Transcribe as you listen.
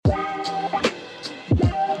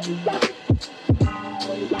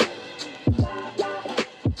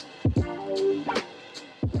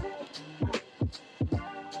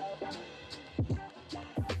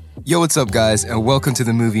Yo, what's up, guys, and welcome to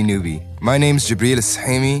the Movie Newbie. My name's Jibril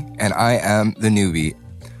Sahimi, and I am the newbie.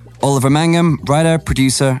 Oliver Mangum, writer,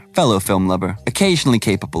 producer, fellow film lover, occasionally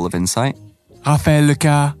capable of insight. Raphael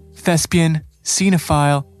Lucas, thespian,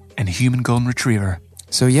 cinephile, and human golden retriever.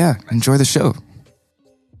 So yeah, enjoy the show.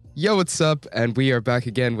 Yo, what's up? And we are back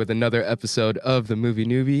again with another episode of the Movie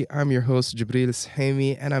Newbie. I'm your host, Jibril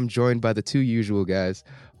Sahimi, and I'm joined by the two usual guys,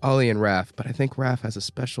 Ollie and Raph. But I think Raph has a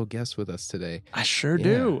special guest with us today. I sure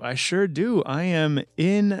do. I am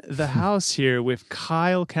in the house here with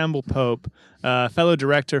Kyle Campbell-Pope, fellow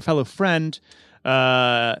director, fellow friend,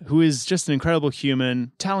 who is just an incredible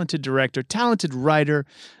human, talented director, talented writer.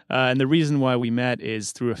 And the reason why we met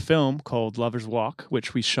is through a film called Lover's Walk,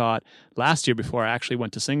 which we shot last year before I actually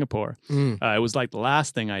went to Singapore. It was like the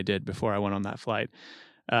last thing I did before I went on that flight.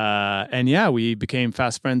 And yeah, we became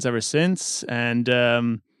fast friends ever since. And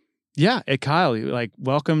Kyle,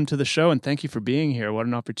 welcome to the show and thank you for being here. What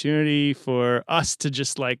an opportunity for us to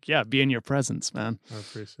just be in your presence, man. I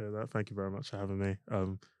appreciate that. Thank you very much for having me.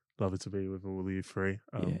 Lovely to be with all of you three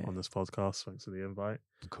on this podcast. Thanks for the invite.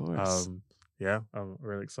 Of course. I'm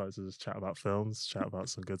really excited to just chat about films, chat about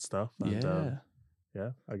some good stuff. And,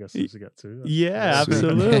 I guess we should get to it. Yeah,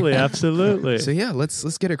 absolutely. So yeah,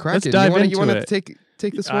 let's get it cracking. Let's dive into you want to it. take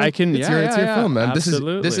this one? I can. It's your film, man.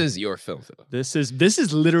 Absolutely. This is your film. This is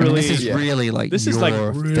literally. This is really like this your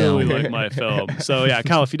is really film. like my film. So yeah,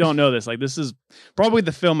 Kyle, if you don't know this, this is probably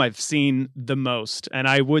the film I've seen the most, and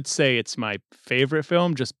I would say it's my favorite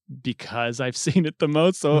film just because I've seen it the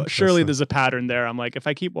most. So surely there's a pattern there. I'm like, if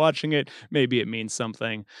I keep watching it, maybe it means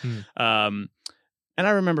something. And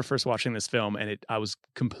I remember first watching this film, and I was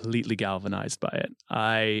completely galvanized by it.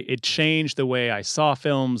 It changed the way I saw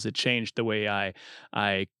films. It changed the way I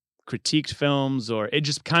critiqued films, or it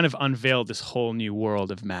just kind of unveiled this whole new world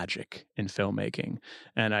of magic in filmmaking.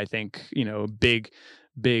 And I think, a big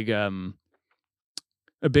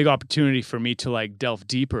opportunity for me to delve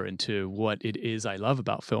deeper into what it is I love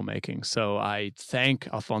about filmmaking. So I thank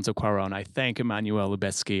Alfonso Cuarón. I thank Emmanuel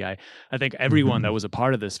Lubezki. I thank everyone that was a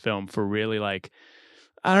part of this film for really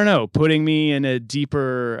putting me in a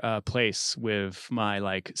deeper place with my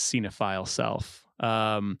cinephile self.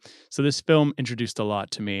 So this film introduced a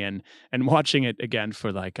lot to me, and watching it again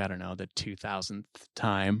for the 2000th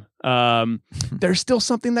time, there's still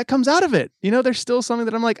something that comes out of it. There's still something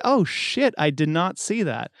that I'm like, oh shit, I did not see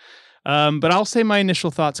that. But I'll say my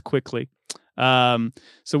initial thoughts quickly.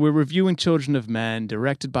 So we're reviewing Children of Men,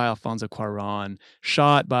 directed by Alfonso Cuarón,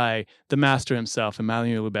 shot by the master himself,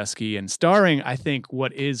 Emmanuel Lubezki, and starring, I think,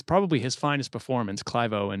 what is probably his finest performance,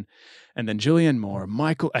 Clive Owen, and then Julianne Moore,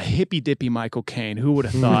 a hippy-dippy Michael Caine, who would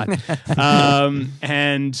have thought,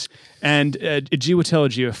 and Chiwetel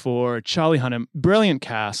Ejiofor, Charlie Hunnam, brilliant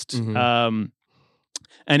cast.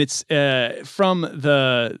 And it's from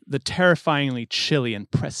the terrifyingly chilly and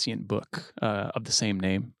prescient book of the same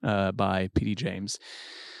name by P.D. James.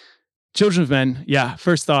 Children of Men,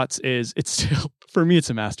 first thoughts is it's still, for me, it's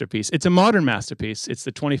a masterpiece. It's a modern masterpiece. It's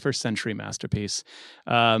the 21st century masterpiece.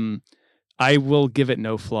 I will give it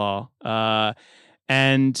no flaw.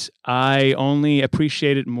 And I only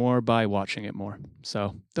appreciate it more by watching it more.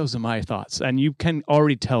 So those are my thoughts. And you can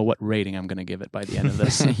already tell what rating I'm going to give it by the end of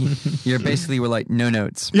this. You're basically, we're like, no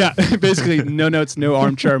notes. Yeah, basically no notes, no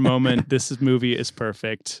armchair moment. Movie is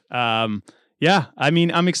perfect. I'm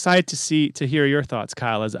excited to hear your thoughts,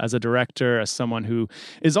 Kyle, as a director, as someone who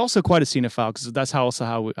is also quite a cinephile, because that's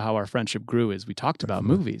how our friendship grew, is we talked about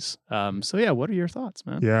movies. What are your thoughts,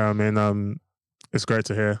 man? Yeah, it's great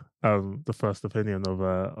to hear the first opinion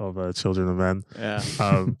of Children of Men.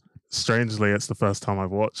 Yeah. Strangely, it's the first time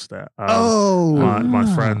I've watched it. My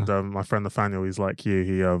friend Nathaniel, he's like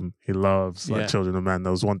you. He loves Children of Men.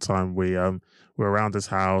 There was one time we were around his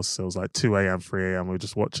house. It was 2 a.m., 3 a.m. We were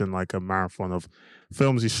just watching a marathon of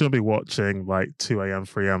films you shouldn't be watching 2 a.m.,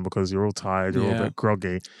 3 a.m. because you're all tired, you're all a bit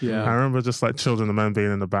groggy. Yeah. I remember just Children of Men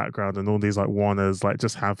being in the background and all these one-ers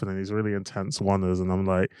just happening, these really intense one-ers, and I'm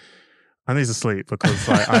like, I need to sleep because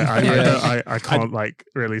I can't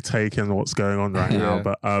really take in what's going on right now.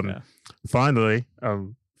 But finally,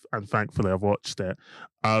 and thankfully, I've watched it.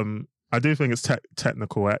 I do think it's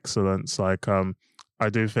technical excellence. I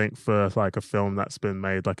do think for a film that's been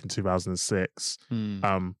made in 2006,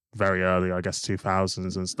 very early, I guess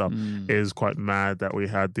 2000s and stuff, it is quite mad that we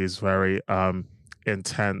had these very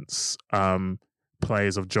intense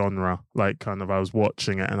plays of genre. I was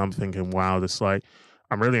watching it and I'm thinking, wow, this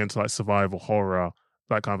I'm really into survival horror,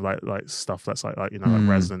 stuff that's like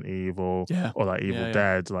Resident Evil or Evil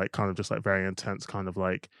Dead, kind of just very intense, kind of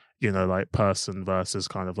like person versus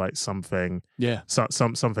kind of like something,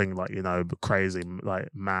 something like, crazy, like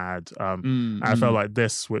mad. I felt like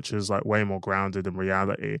this, which is like way more grounded in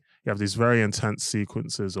reality. You have these very intense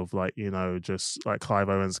sequences of like, just like Clive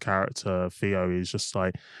Owen's character Theo. He's just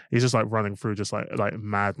like running through just like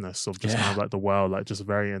madness of just kind of like the world, like just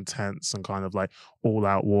very intense and kind of like all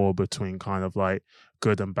out war between kind of like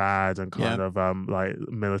good and bad and kind of like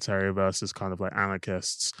military versus kind of like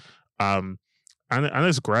anarchists. And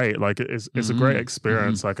it's great. Like it's a great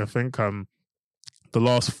experience. Like I think the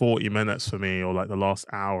last 40 minutes for me, or like the last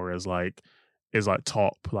hour, is like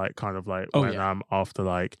top. Like kind of like after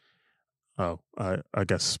like, I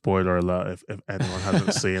guess spoiler alert if anyone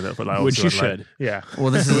hasn't seen it, but like which you should. Well,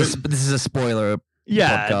 this is a spoiler.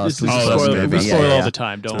 Podcast. This is a spoiler. We spoil all the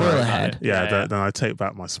time. Don't worry about it. Then I take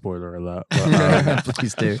back my spoiler alert. But,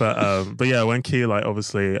 please do. But yeah, when Key, like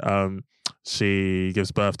obviously she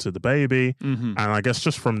gives birth to the baby, and I guess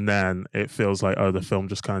just from then it feels like the film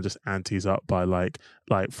just kind of just antes up by like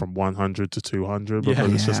from 100 to 200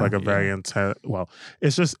 because it's just like a very intense. Well,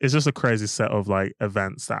 it's just a crazy set of like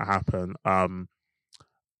events that happen.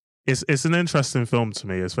 It's an interesting film to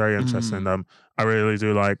me. It's very interesting. I really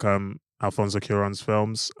do like Alfonso Cuarón's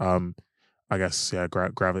films. I guess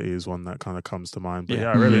Gravity is one that kind of comes to mind. But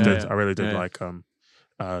I really did like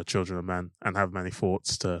Children of Men, and have many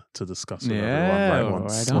thoughts to discuss with everyone.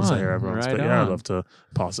 Like once I hear everyone's. But I'd love to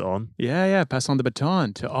pass it on. Pass on the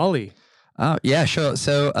baton to Ollie. Oh yeah, sure.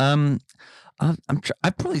 So I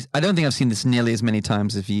don't think I've seen this nearly as many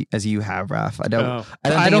times as you have, Raph. I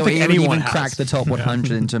don't think anyone even cracked the top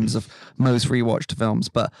 100 in terms of most rewatched films,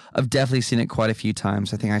 but I've definitely seen it quite a few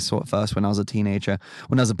times. I think I saw it first when I was a teenager,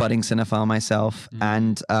 when I was a budding cinephile myself,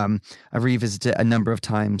 and I've revisited it a number of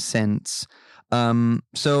times since.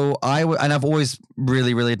 So I've always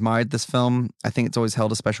really, really admired this film. I think it's always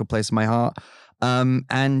held a special place in my heart.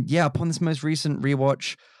 Upon this most recent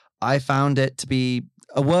rewatch, I found it to be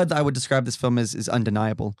a word that I would describe this film as is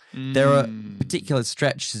undeniable. There are particular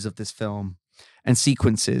stretches of this film and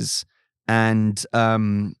sequences and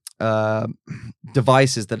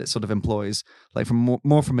devices that it sort of employs, like from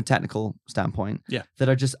more from a technical standpoint, that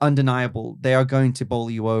are just undeniable. They are going to bowl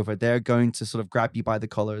you over. They're going to sort of grab you by the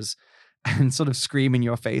collars and sort of scream in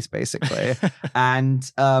your face, basically.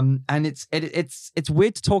 and it's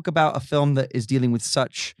weird to talk about a film that is dealing with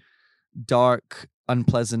such dark,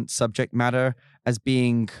 unpleasant subject matter as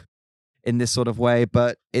being in this sort of way,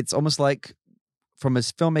 but it's almost like, from a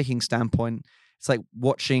filmmaking standpoint, it's like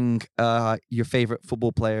watching your favorite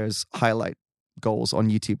football players highlight goals on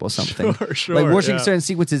YouTube or something. Sure, like watching certain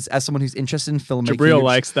sequences as someone who's interested in filmmaking. Jabril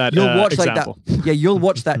likes that. You'll watch example. like that. You'll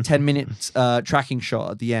watch that 10-minute tracking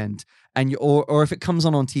shot at the end. And or if it comes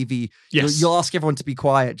on TV, you'll ask everyone to be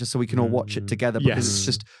quiet just so we can all watch it together, because it's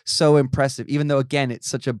just so impressive. Even though, again, it's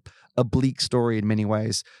such a bleak story in many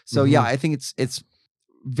ways. So I think it's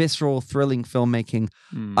visceral, thrilling filmmaking.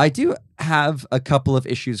 I do have a couple of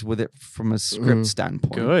issues with it from a script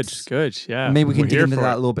standpoint. Good. Yeah, maybe we can dig into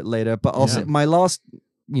that a little bit later. But also, my last,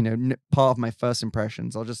 part of my first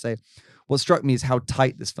impressions, I'll just say, what struck me is how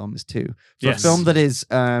tight this film is too. For a film that is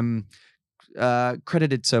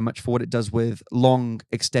credited so much for what it does with long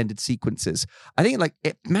extended sequences, I think like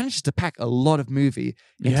it manages to pack a lot of movie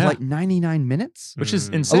into like 99 minutes, which is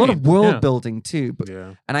insane. A lot of world building too,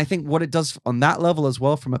 and I think what it does on that level as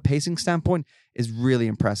well from a pacing standpoint is really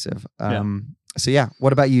impressive. So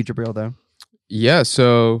what about you, Jabril, though?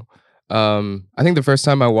 So I think the first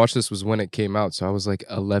time I watched this was when it came out, so I was like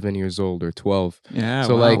 11 years old or 12.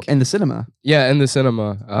 So like in the cinema. In the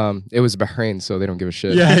cinema. It was Bahrain, so they don't give a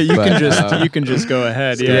shit. You can just go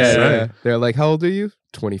ahead. They're like, how old are you?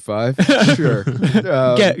 25. Sure.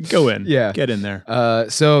 Go in. Get in there.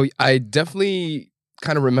 So I definitely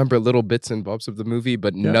kind of remember little bits and bobs of the movie,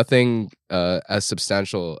 but nothing as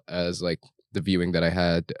substantial as like the viewing that I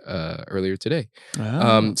had earlier today.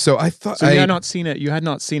 So I thought you had not seen it. You had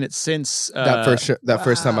not seen it since that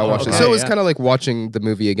first time I watched it. So it was kind of like watching the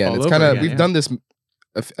movie again. It's kind of we've done this,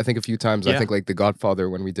 I think, a few times. I think like The Godfather,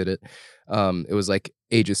 when we did it, it was like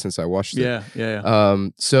ages since I watched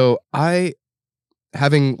it. So I,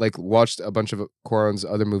 having like watched a bunch of Cuarón's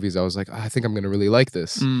other movies, I was like, I think I'm gonna really like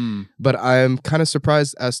this. But I'm kind of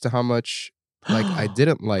surprised as to how much like I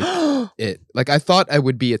didn't like it. Like I thought I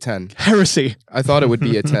would be a 10. Heresy. I thought it would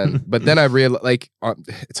be a 10, but then I realized like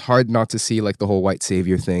it's hard not to see like the whole white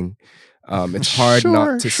savior thing. It's hard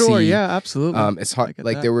not to see. Yeah, absolutely. It's hard.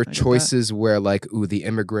 Like there were choices where like, the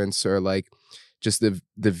immigrants are like just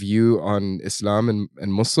the view on Islam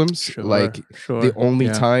and Muslims. Sure, the only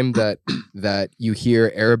time that you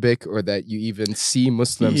hear Arabic or that you even see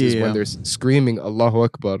Muslims is when they're screaming Allahu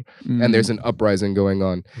Akbar and there's an uprising going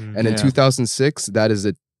on. And in 2006, that is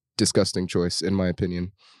a disgusting choice, in my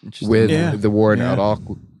opinion, with the war in Iraq,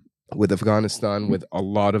 with Afghanistan, with a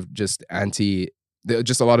lot of just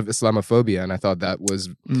a lot of Islamophobia. And I thought that was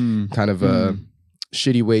kind of a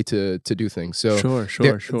shitty way to do things. So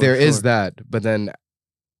there is that, but then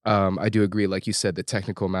I do agree, like you said, the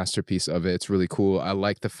technical masterpiece of it. It's really cool. I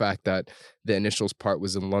like the fact that the initials part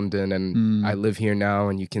was in London, and I live here now,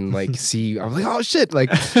 and you can like see. I was like, oh shit! Like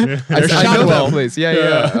I know that place. I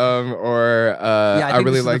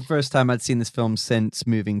really this is like the first time I'd seen this film since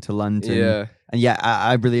moving to London. Yeah, and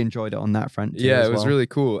I really enjoyed it on that front. Too, it was really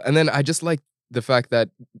cool. And then I just like the fact that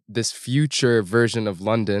this future version of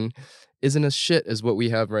London isn't as shit as what we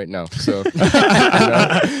have right now. So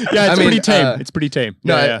it's pretty tame. It's pretty tame.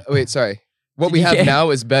 No, wait, sorry. What we have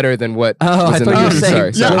now is better than what. I thought you were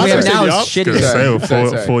saying. Sorry. What we have now is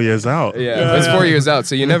shitty. 4 years out. Yeah, it's 4 years out,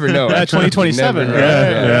 so you never know. 2027.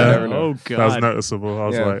 Yeah. Oh god, that was noticeable. I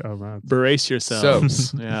was like, oh man. Brace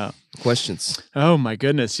yourselves. So, questions. Oh my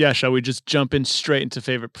goodness. Yeah. Shall we just jump in straight into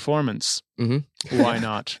favorite performance? Mm-hmm. Why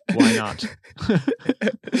not? Why not?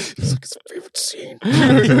 It's like his favorite scene.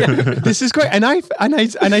 This is great, and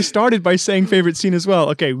I started by saying favorite scene as well.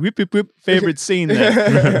 Okay, whip, favorite scene.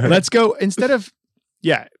 Then let's go. Instead of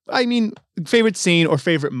I mean favorite scene or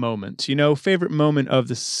favorite moment. Favorite moment of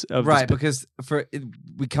this. Because we're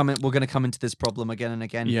going to come into this problem again and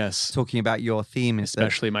again. Yes, talking about your theme,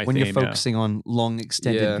 especially my when theme, you're focusing on long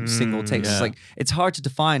extended single takes. It's like it's hard to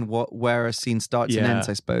define where a scene starts and ends,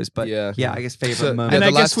 I suppose. But I guess favorite moment. And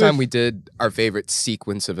the last time we did our favorite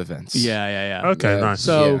sequence of events. Yeah. Okay, nice.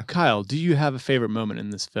 So Kyle, do you have a favorite moment in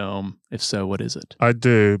this film? If so, what is it? I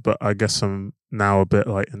do, but I guess I'm now a bit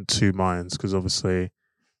like in two minds because obviously.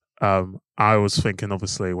 I was thinking,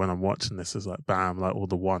 obviously, when I'm watching this, is like, bam, like all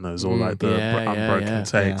the oneers or like the unbroken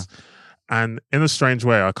takes. And in a strange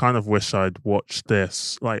way, I kind of wish I'd watched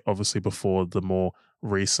this, like, obviously, before the more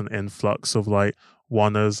recent influx of like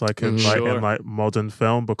oneers, like in like modern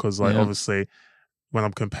film, because like obviously, when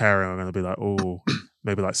I'm comparing, I'm going to be like, oh,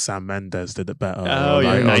 maybe like Sam Mendes did it better. Oh, or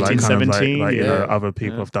like, 1917. Like other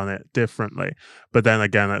people have done it differently. But then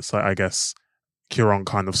again, it's like, I guess. Cuarón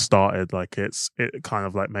kind of started like it kind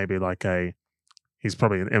of like maybe like he's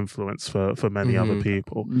probably an influence for many other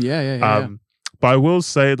people. But I will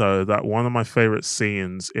say though that one of my favorite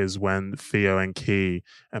scenes is when Theo and Key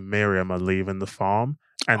and Miriam are leaving the farm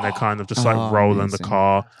and they're kind of just like rolling the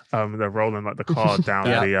car. They're rolling like the car down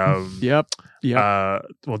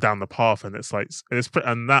down the path, and it's like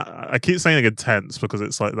and that I keep saying intense because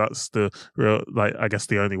it's like that's the real like I guess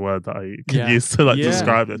the only word that I can use to like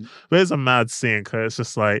describe it. But it's a mad scene because it's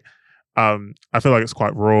just like I feel like it's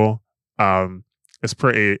quite raw. It's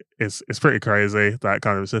pretty crazy. That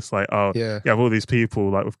kind of just like you have all these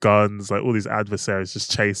people like with guns, like all these adversaries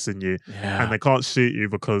just chasing you, and they can't shoot you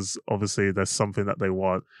because obviously there's something that they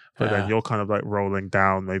want. But then you're kind of like rolling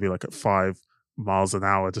down maybe like at 5 miles an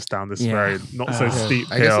hour just down this very not so steep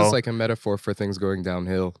hill. I guess it's like a metaphor for things going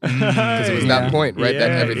downhill because it was that point, right?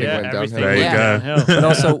 That everything went downhill. There you go. But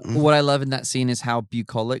also, what I love in that scene is how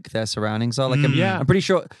bucolic their surroundings are. Like, I'm pretty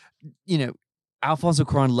sure, Alfonso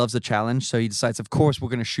Cuarón loves a challenge, so he decides, of course, we're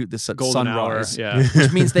going to shoot this at Golden sunrise. Hour,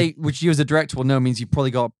 which means which you as a director will know means you've probably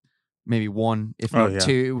got maybe one, if not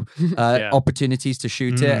two, opportunities to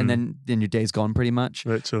shoot it, and then your day's gone pretty much.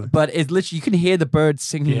 Literally. But it's literally, you can hear the birds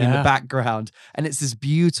singing in the background, and it's this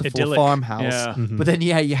beautiful idyllic farmhouse. Yeah. But then,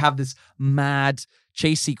 you have this mad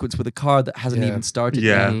chase sequence with a car that hasn't even started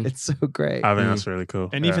yet. It's so great. I think that's really cool.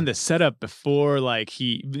 And even the setup before, like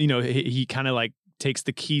he kind of like takes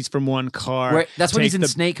the keys from one car. Right. That's when he's in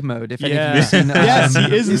snake mode. If any of you've seen, yes,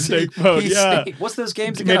 he is in snake mode. Snake. What's those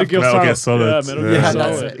games again? Metal Gear Solid. Metal Gear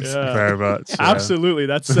Solid. Very much. Absolutely.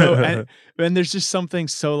 That's so. And there's just something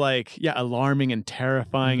so like alarming and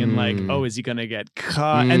terrifying and like, oh, is he gonna get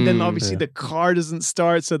caught? And then obviously the car doesn't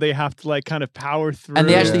start, so they have to like kind of power through. And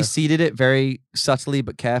they actually seeded it very subtly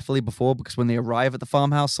but carefully before, because when they arrive at the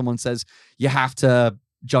farmhouse, someone says you have to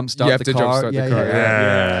jumpstart the car.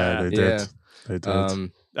 Yeah, they did. They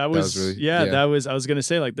did. That was really, that was I was gonna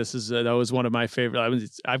say like this is that was one of my favorite.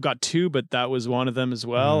 I've got two, but that was one of them as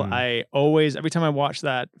well. I always every time I watch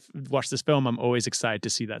this film, I'm always excited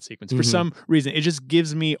to see that sequence for some reason. It just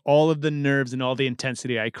gives me all of the nerves and all the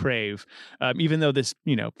intensity I crave. Even though this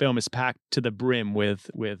film is packed to the brim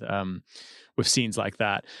with scenes like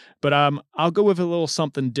that, but I'll go with a little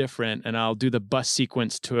something different, and I'll do the bus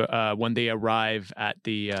sequence to when they arrive at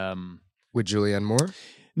the with Julianne Moore.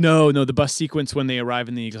 No, the bus sequence when they arrive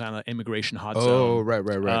in the immigration hot zone. Oh,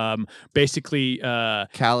 right. Basically,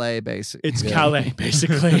 Calais, basically. It's Calais,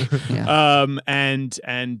 basically. Yeah.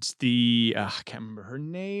 And the I can't remember her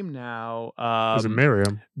name now. Is it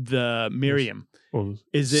Miriam? The Miriam. Or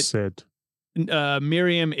is it Sid?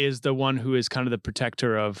 Miriam is the one who is kind of the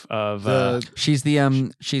protector of she's the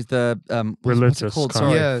religious what's it called? kind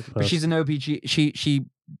Sorry, of but she's an OBG. She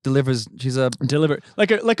delivers. She's a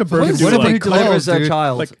like a birth who doula. delivers a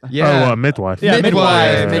child. Like, Oh, midwife. Yeah,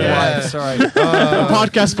 midwife. Midwife. Sorry. A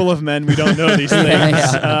podcast full of men. We don't know these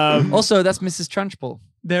things. Also, that's Mrs. Trunchbull.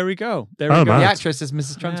 There we go. Oh, go. man. The actress is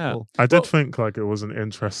Mrs. Trunchbull. I did think like it was an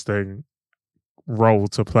interesting role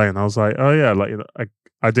to play, and I was like, oh yeah, like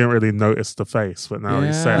I didn't really notice the face, but now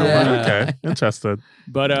you say, I'm like, okay, interested.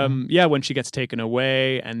 But when she gets taken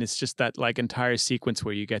away, and it's just that like entire sequence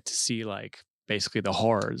where you get to see like basically the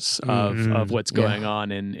horrors of what's going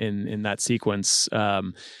on in that sequence.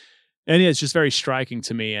 And it's just very striking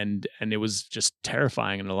to me, and it was just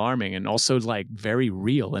terrifying and alarming, and also like very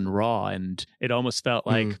real and raw, and it almost felt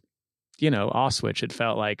like Auschwitz. It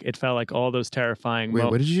felt like all those terrifying. Wait,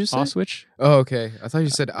 what did you say? Auschwitz. Oh, okay. I thought you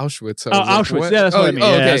said Auschwitz. Auschwitz. Like, yeah, that's what I mean.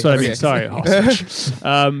 okay. That's what I mean. Sorry,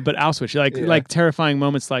 Auschwitz. But Auschwitz, like terrifying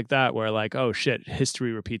moments like that, where like, oh shit,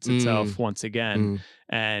 history repeats itself once again,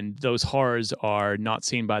 and those horrors are not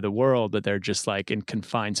seen by the world, but they're just like in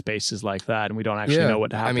confined spaces like that, and we don't actually know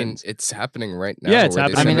what happens. I mean, it's happening right now. Yeah, it's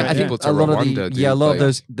happening. I mean, I think a lot Rwanda, of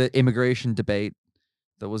those the immigration debate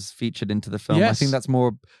that was featured into the film. I think that's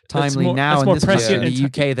more timely now in this country in the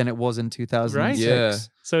UK than it was in 2006. Right? Yeah.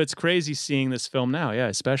 So it's crazy seeing this film now,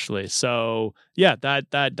 especially. So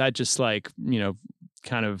that just like,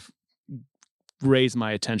 kind of raised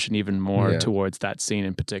my attention even more towards that scene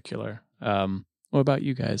in particular. What about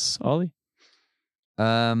you guys? Ollie?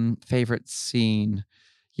 Favorite scene.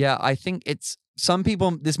 Yeah, I think it's some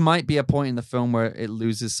people, this might be a point in the film where it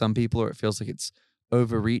loses some people, or it feels like it's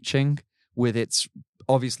overreaching with its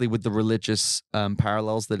obviously with the religious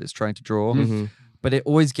parallels that it's trying to draw. But it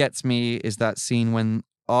always gets me is that scene when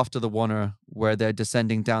after the Warner where they're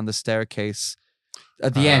descending down the staircase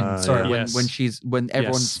at the end. Sorry, when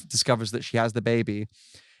everyone discovers that she has the baby.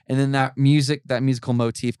 And then that musical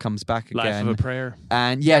motif comes back again. Life of a Prayer.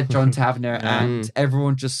 And John Tavener, and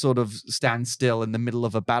everyone just sort of stands still in the middle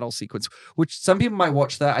of a battle sequence, which some people might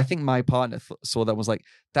watch that. I think my partner saw that and was like,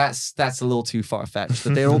 that's a little too far-fetched,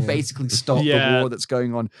 that they all basically stop the war that's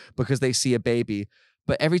going on because they see a baby.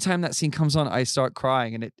 But every time that scene comes on, I start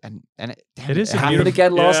crying, and it happened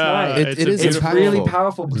again last night. It's really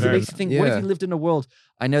powerful because it makes you think, what if you lived in a world?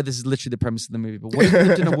 I know this is literally the premise of the movie, but what if you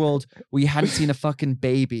lived in a world where you hadn't seen a fucking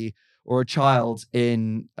baby or a child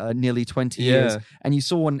in nearly 20 years, and you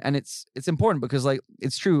saw one? And it's important because like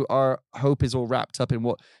it's true, our hope is all wrapped up in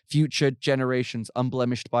what future generations,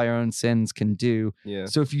 unblemished by our own sins, can do.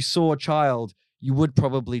 So if you saw a child, you would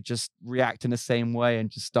probably just react in the same way and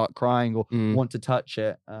just start crying or want to touch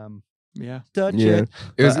it. Touch it.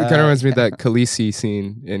 It kind of reminds me of that Khaleesi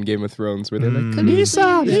scene in Game of Thrones where they're like,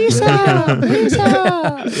 Lisa.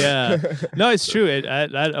 Yeah. No, it's true.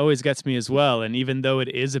 That always gets me as well. And even though it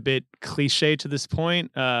is a bit cliche to this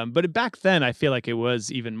point, but back then I feel like it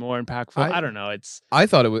was even more impactful. I don't know. I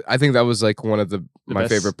thought it was. I think that was like one of my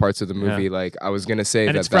favorite parts of the movie. Like I was gonna say,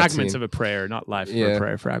 and that it's fragments of a prayer, not life of a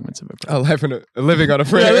prayer. Fragments of a prayer. Living on a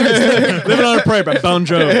prayer. Living on a prayer by Bon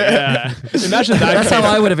Jovi. Yeah. Imagine that. That's how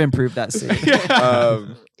I would have improved that scene.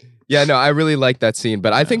 No, I really like that scene.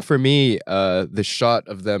 But I think for me, the shot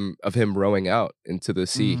of him rowing out into the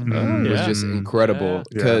sea was just incredible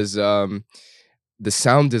because the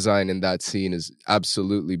sound design in that scene is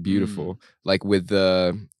absolutely beautiful. Like with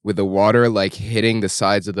the water like hitting the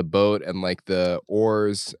sides of the boat and like the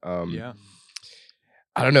oars. I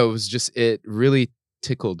don't know. It was just, it really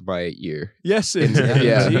tickled my ear. Yes,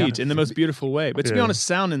 indeed, in the most beautiful way. But to be honest,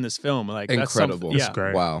 sound in this film, like incredible. That's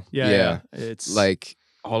great. Wow. Yeah. It's like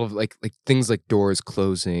all of like things like doors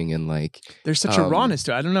closing and like there's such a rawness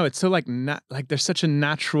to it. I don't know. It's so like there's such a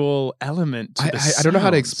natural element to the I don't know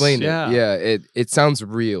how to explain it. Yeah, it sounds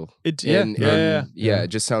real. It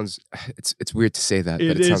just sounds. It's weird to say that,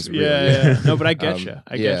 but it sounds real. Yeah. No, but I get you.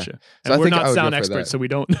 I get you. And we're not sound experts, so we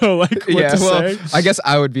don't know like what to say. I guess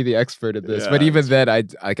I would be the expert at this, but even then, I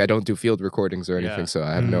don't do field recordings or anything, so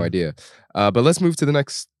I have no idea. But let's move to the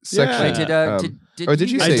next section.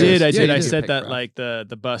 Did you say I did. yours? I said that like the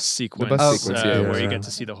bus sequence, where you get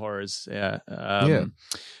to see the horrors.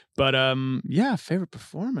 But favorite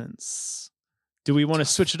performance. Do we want to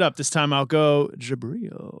switch it up? This time I'll go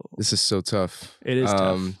Jabril. This is so tough. It is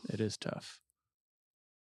tough. It is tough.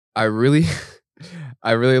 I really,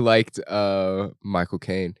 I really liked Michael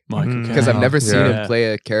Caine. Because I've never seen him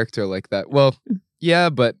play a character like that. Well, yeah,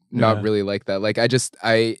 but not really like that. Like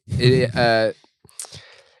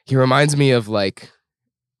he reminds me of like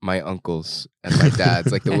my uncles and my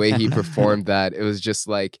dads, like the way he performed that. It was just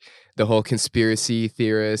like the whole conspiracy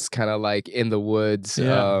theorist kind of like in the woods,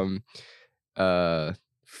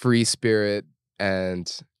 free spirit,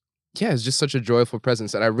 and it's just such a joyful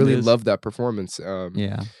presence. And I really loved that performance.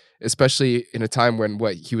 Especially in a time when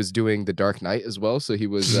he was doing The Dark Knight as well. So he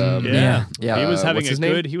was he was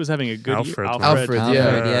having a good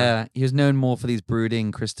Alfred. He was known more for these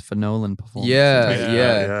brooding Christopher Nolan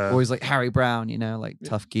performances. Always like Harry Brown, like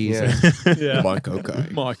tough geezer. Michael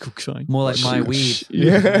Caine. More like my weed.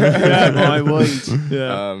 My weed.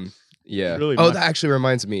 Really that actually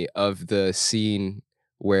reminds me of the scene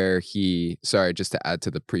where just to add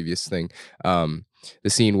to the previous thing, the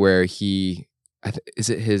scene where is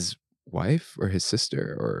it his wife or his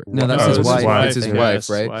sister or no? That's his wife. It's his wife,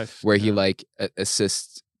 right? Where he like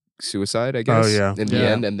assists suicide, I guess. In the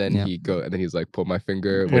end, and then he's like, pull my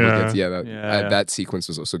finger. That sequence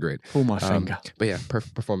was also great. Pull my finger. But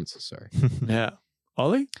performances. Sorry.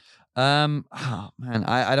 Ollie. Man,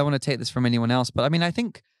 I don't want to take this from anyone else, but I mean, I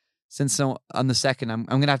think since on the second, I'm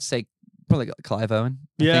gonna have to say probably Clive Owen.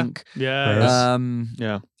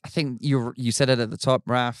 I think you said it at the top,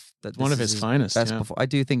 Raf. That one of his finest. I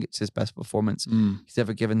do think it's his best performance he's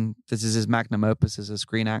ever given. This is his magnum opus as a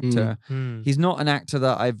screen actor. He's not an actor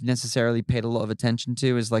that I've necessarily paid a lot of attention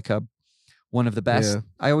to as like one of the best.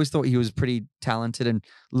 I always thought he was pretty talented and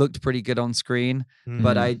looked pretty good on screen,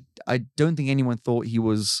 but I don't think anyone thought he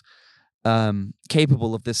was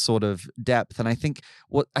capable of this sort of depth. And I think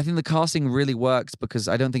the casting really works because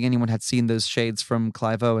I don't think anyone had seen those shades from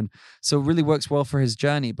Clive Owen. So it really works well for his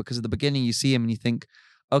journey, because at the beginning you see him and you think,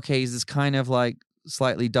 okay, he's this kind of like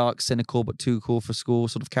slightly dark, cynical, but too cool for school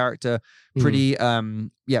sort of character. Pretty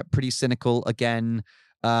cynical again,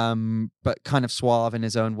 but kind of suave in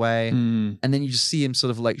his own way. And then you just see him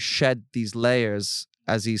sort of like shed these layers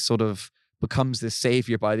as he sort of becomes this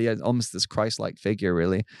savior by the end, almost this Christ-like figure,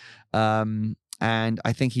 really. And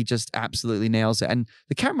I think he just absolutely nails it. And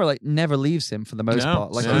the camera like never leaves him for the most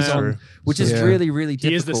part. Like he's on, which is really, really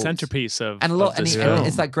difficult. He is the centerpiece of and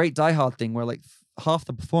it's that great Die Hard thing where like half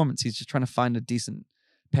the performance he's just trying to find a decent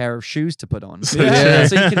pair of shoes to put on. So you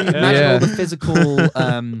can imagine all the physical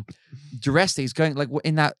duress that he's going, like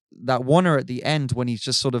in that oneer at the end when he's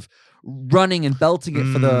just sort of running and belting it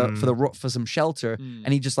for some shelter,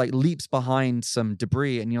 and he just like leaps behind some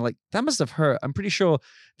debris, and you're like, that must have hurt. I'm pretty sure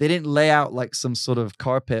they didn't lay out like some sort of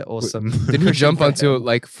carpet or some. Did he jump onto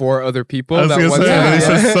like 4 other people? He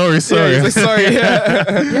said, sorry. He's like, sorry.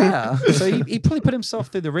 Yeah. So he probably put himself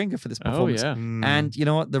through the ringer for this performance. And you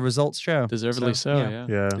know what? The results show. Deservedly so.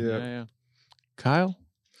 Yeah. Kyle.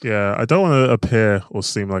 Yeah, I don't want to appear or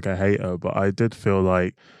seem like a hater, but I did feel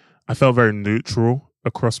like I felt very neutral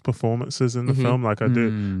across performances in the film. Like I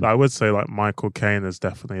I would say like Michael Caine is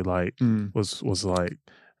definitely like was like,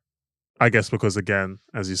 I guess because again,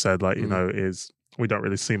 as you said, like we don't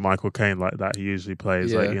really see Michael Caine like that. He usually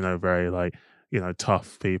plays like very like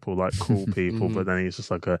tough people, like cool people, but then he's just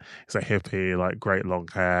like he's a hippie, like great long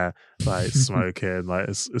hair, like smoking, like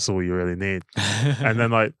it's all you really need. And then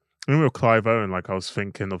like with Clive Owen, like I was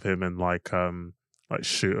thinking of him in like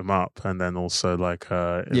Shoot 'Em Up, and then also like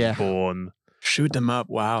in Bourne. Shoot them up!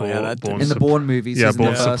 Wow, in the Bourne movies,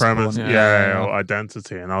 Bourne Supremacy,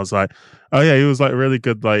 Identity, and I was like, oh yeah, he was like really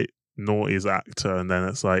good, like noughties actor, and then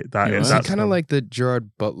it's like that. Is he kind of like the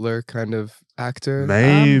Gerard Butler kind of actor?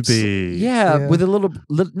 Maybe, with a little,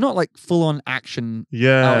 not like full on action. He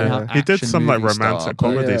did some like romantic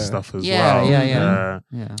comedy stuff as well. Yeah.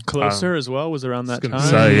 Closer as well was around that time.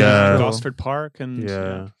 So, Gosford Park,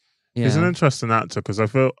 and he's an interesting actor because I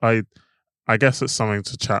feel I guess it's something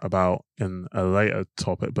to chat about in a later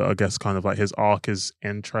topic, but I guess kind of like his arc is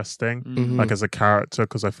interesting, like as a character,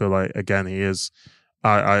 because I feel like again he is.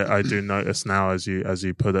 I do notice now as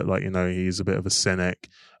you put it, like he's a bit of a cynic.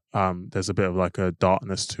 There's a bit of like a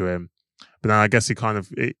darkness to him, but then I guess he kind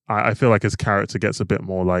of. I feel like his character gets a bit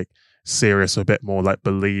more like serious, a bit more like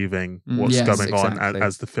believing what's going on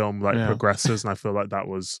as the film like progresses, and I feel like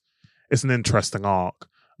it's an interesting arc.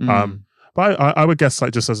 But I would guess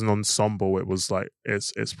like just as an ensemble, it was like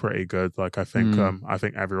it's pretty good. Like I think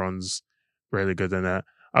everyone's really good in it.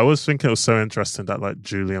 I was thinking it was so interesting that like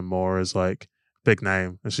Julianne Moore is like big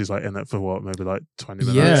name, and she's like in it for what, maybe like 20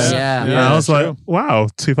 minutes. And I was like, wow,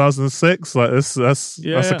 2006, like that's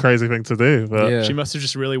a crazy thing to do. But she must have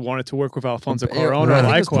just really wanted to work with Alfonso Cuarón.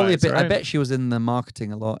 Likewise, I bet she was in the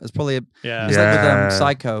marketing a lot. It's probably it's like with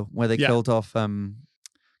Psycho, where they killed off.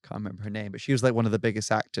 can't remember her name, but she was like one of the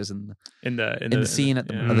biggest actors in the scene at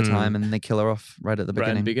the time, and they kill her off right at the beginning.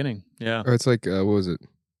 Right in the beginning, yeah. Or it's like what was it?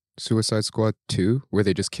 Suicide Squad 2, where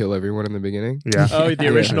they just kill everyone in the beginning. Yeah. Oh, the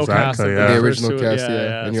original cast. Exactly, Of yeah. The original cast,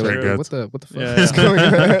 yeah. And you're like, good. what the fuck Yeah, is going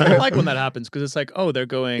on? I like when that happens because it's like, oh, they're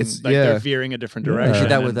going, they're veering a different direction. They did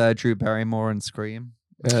that with Drew Barrymore and Scream.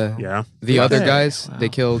 Yeah. The other guys, they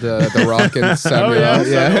killed The Rock and Samuel.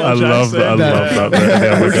 I love that.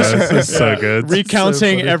 The other guys. It's so good.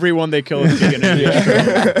 Recounting so everyone they killed at the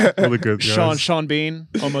beginning. All the good guys. Sean Bean,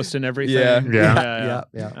 almost in everything. Yeah.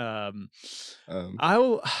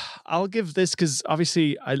 I'll give this because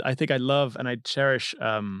obviously I think I love and I cherish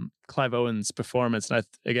Clive Owen's performance, and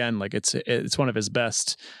again, like it's one of his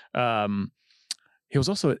best. He was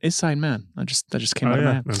also an East Side Man. That just came out of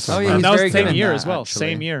my head. And that was the same year as well. Actually.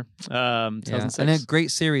 Same year. 2006. And a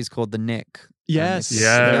great series called The Nick. Yes. Check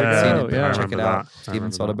it out.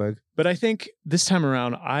 Steven Soderbergh. But I think this time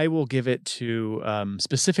around, I will give it to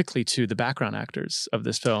specifically to the background actors of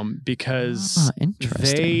this film because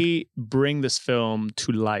they bring this film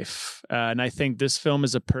to life. And I think this film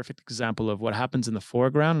is a perfect example of what happens in the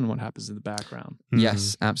foreground and what happens in the background.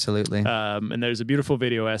 Yes, absolutely. And there's a beautiful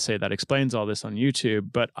video essay that explains all this on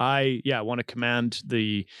YouTube. But I want to commend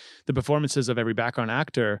the performances of every background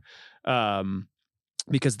actor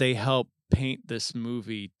because they help paint this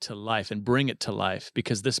movie to life and bring it to life,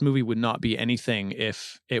 because this movie would not be anything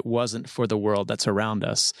if it wasn't for the world that's around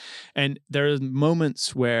us. And there are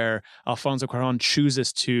moments where Alfonso Cuarón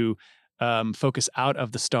chooses to focus out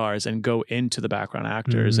of the stars and go into the background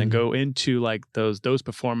actors and go into like those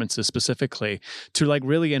performances specifically to like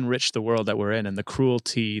really enrich the world that we're in, and the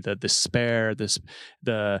cruelty, the despair,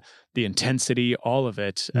 the intensity, all of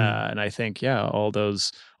it. And I think all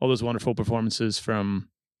those wonderful performances from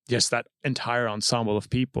just that entire ensemble of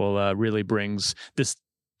people really brings this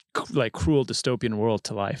like cruel dystopian world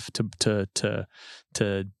to life,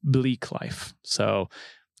 to bleak life. So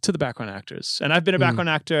to the background actors, and I've been a background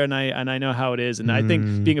actor, and I know how it is, and I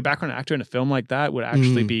think being a background actor in a film like that would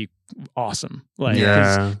actually be awesome, like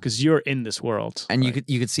because you're in this world, and you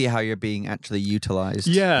could see how you're being actually utilized,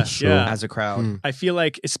 as a crowd. I feel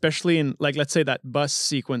like, especially in like, let's say that bus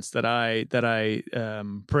sequence that I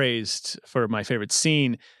praised for my favorite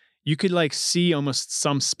scene, you could like see almost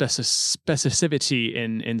some specificity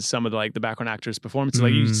in some of the background actors' performances.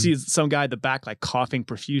 Like you see some guy at the back like coughing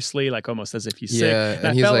profusely, like almost as if he's sick.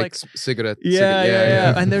 And he's like cigarette.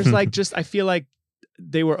 And there's like I feel like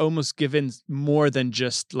they were almost given more than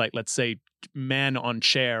just like, let's say, man on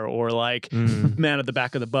chair or like man at the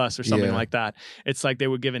back of the bus or something like that. It's like they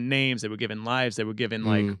were given names, they were given lives, they were given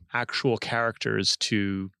like actual characters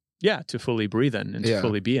to fully breathe in and to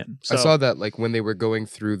fully be in. So, I saw that like when they were going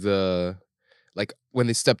through like when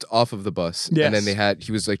they stepped off of the bus, and then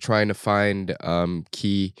he was like trying to find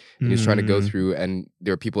Key, and he was trying to go through, and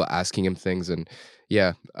there were people asking him things, and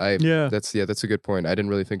that's a good point. I didn't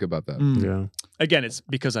really think about that. Again, it's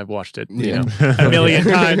because I've watched it a million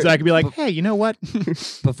times. I could be like, hey, you know what?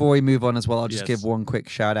 Before we move on as well, I'll just give one quick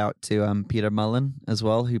shout out to Peter Mullen as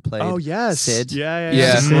well, who played Sid.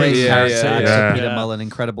 Great character. Peter Mullen,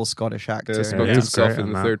 incredible Scottish actor. Spoke to himself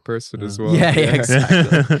in the third person as well. Yeah,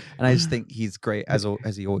 exactly. And I just think he's great as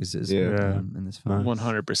he always is in this film.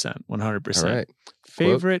 100%. All right.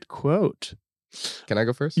 Favorite quote? Can I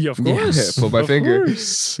go first? Yeah, of course. Pull my finger. Pull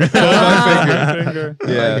my finger.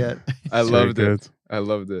 Yeah. I loved it. I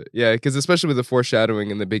loved it. Yeah, because especially with the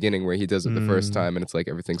foreshadowing in the beginning where he does it the first time and it's like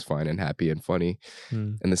everything's fine and happy and funny.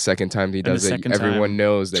 And the second time he does it, everyone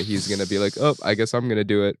knows that he's going to be like, oh, I guess I'm going to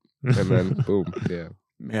do it. And then boom.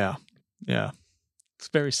 Yeah. It's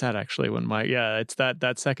very sad actually when it's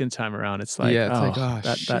that second time around. It's like,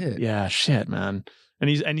 shit. Shit, man. And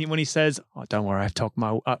when he says, "Oh, don't worry, I've talked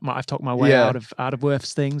my way out of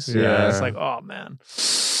worse things." It's like, oh man,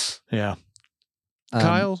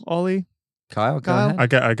 Kyle, Ollie, Kyle, go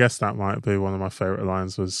ahead. I guess that might be one of my favorite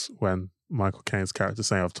lines was when Michael Caine's character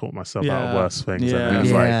saying, "I've taught myself out of worse things," and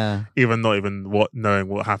it's like, even not even knowing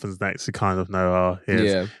what happens next, you kind of know,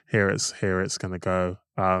 here it's gonna go.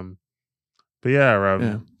 I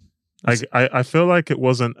feel like it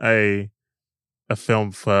wasn't a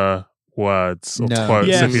film for words or quotes,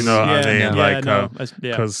 if you know what I mean.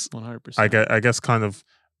 Because 100%. I guess kind of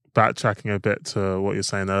backtracking a bit to what you're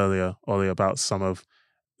saying earlier, Ollie, about some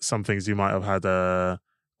things you might have had a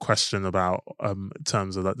question about in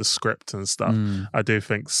terms of like the script and stuff. I do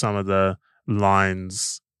think some of the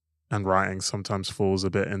lines and writing sometimes falls a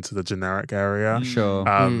bit into the generic area. Sure.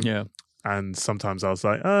 And sometimes I was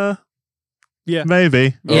like,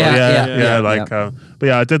 maybe. But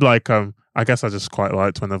I did like I guess I just quite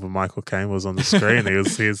liked whenever Michael Caine was on the screen. He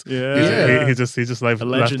just left a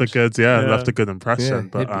good left a good impression.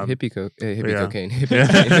 But hippie cocaine.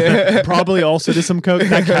 Probably also did some coke.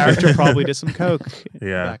 That character probably did some coke.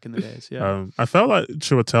 Back in the days. Yeah, I felt like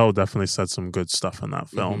Chiwetel definitely said some good stuff in that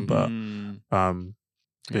film, but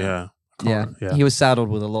he was saddled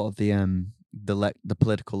with a lot of the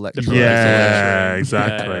political lecture.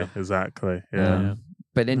 Exactly. Yeah.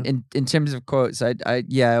 But in terms of quotes, it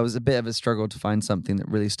was a bit of a struggle to find something that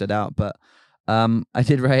really stood out. But I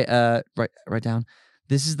did write down,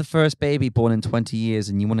 this is the first baby born in 20 years,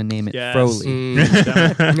 and you want to name it Froley.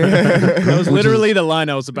 That was literally the line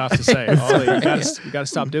I was about to say. Ollie, you got to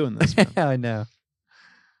stop doing this. Yeah, I know.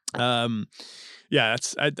 That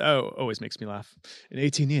always makes me laugh. In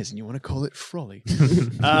 18 years, and you want to call it Froley.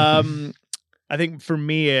 I think for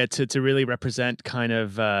me, to really represent kind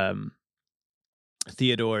of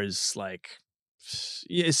Theodore's, like,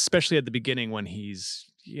 especially at the beginning when he's,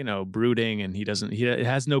 brooding and he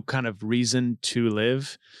has no kind of reason to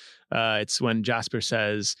live. It's when Jasper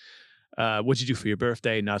says, what'd you do for your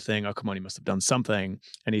birthday? Nothing. Oh, come on, you must have done something.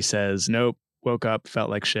 And he says, nope, woke up,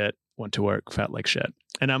 felt like shit, went to work, felt like shit.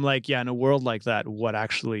 And I'm like, in a world like that, why?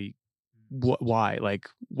 Like,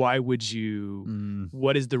 why would you,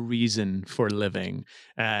 what is the reason for living?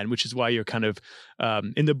 And which is why you're kind of,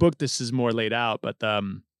 in the book, this is more laid out, but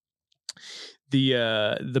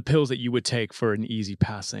the pills that you would take for an easy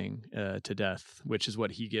passing to death, which is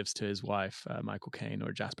what he gives to his wife, Michael Caine,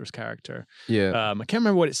 or Jasper's character. Yeah. I can't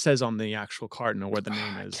remember what it says on the actual carton or what the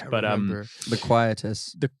name is, but The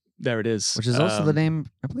Quietus. There it is. Which is also the name,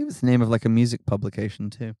 I believe it's the name of like a music publication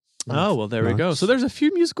too. Oh, well, there we go. So there's a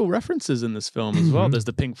few musical references in this film as well. There's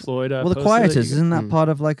the Pink Floyd. The Quietus, isn't that part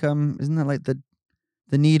of like isn't that like the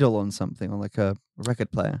needle on something, or like a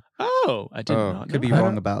record player? Oh, I did not know. Could be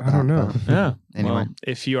wrong about that. I don't know. Yeah. Anyway, well,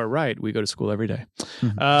 if you are right, we go to school every day.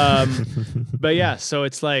 But yeah, so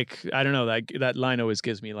it's like, I don't know, like that line always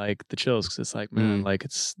gives me like the chills, because it's like, man, like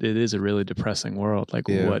it is a really depressing world. Like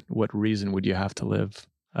what reason would you have to live?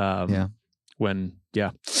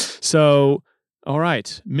 So. All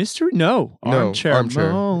right, armchair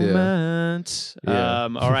moment. Yeah.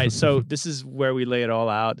 All right, so this is where we lay it all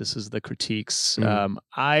out. This is the critiques.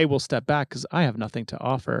 I will step back because I have nothing to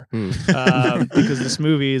offer, because this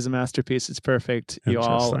movie is a masterpiece. It's perfect. You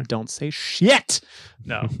all don't say shit.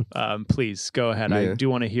 No, please go ahead. I do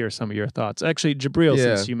want to hear some of your thoughts. Actually, Jabril,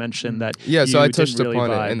 since you mentioned that, so I touched upon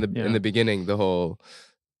it in the beginning. The whole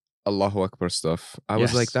Allahu Akbar stuff. I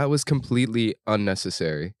was like, that was completely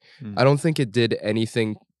unnecessary. I don't think it did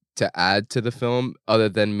anything to add to the film other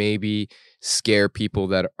than maybe scare people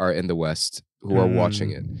that are in the West who are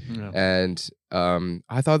watching it. And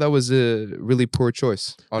I thought that was a really poor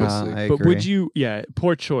choice, honestly. I but agree. would you,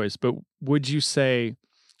 poor choice, but would you say,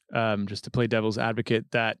 just to play devil's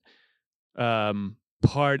advocate, that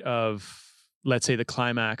part of, let's say, the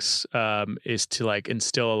climax is to like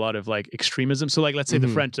instill a lot of like extremism. So like, let's say the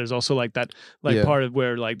French, there's also like that part of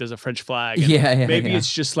where like there's a French flag. And maybe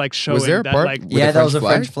it's just like showing was there a that part like, with there was a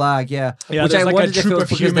flag? French flag, which I like wondered if it was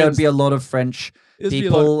because there would be a lot of French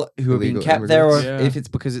people who are being kept there, or if it's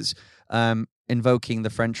because it's invoking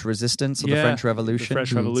the French resistance or the French Revolution. The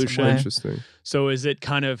French Revolution. Interesting. So is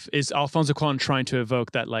Alfonso Cuarón trying to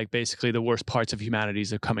evoke that like basically the worst parts of humanity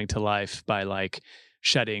are coming to life by like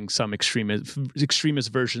shedding some extremist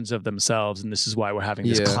versions of themselves, and this is why we're having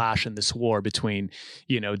this clash and this war between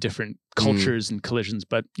different cultures and collisions.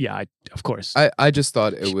 But of course, I just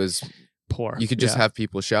thought it was poor. You could just have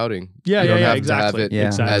people shouting. You don't have to have it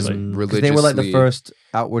as religiously. They were like the first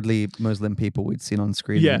outwardly Muslim people we'd seen on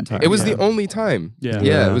screen. Yeah, the it was the only time.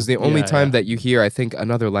 It was the only time that you hear, I think,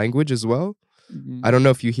 another language as well. I don't know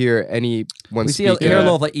if you hear anyone speak. We hear a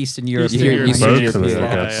lot of like Eastern Europe. Eastern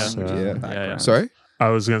Europe. Sorry? I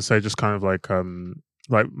was going to say just kind of like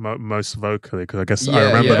most vocally, because I guess I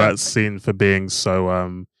remember that scene for being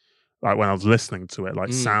so like when I was listening to it,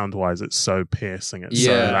 like sound wise, it's so piercing, it's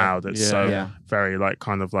so loud, it's so very like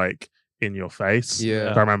kind of like in your face.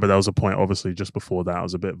 But I remember there was a point, obviously, just before that, it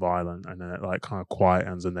was a bit violent, and then it like kind of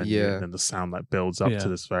quietens, and then then the sound like builds up to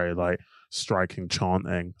this very like striking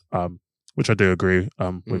chanting, which I do agree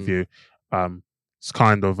with you. It's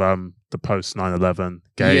kind of the post 9/11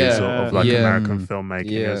 gaze of like American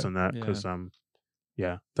filmmaking, isn't it? Because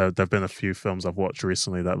there've been a few films I've watched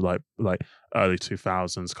recently that like early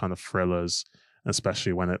 2000s kind of thrillers,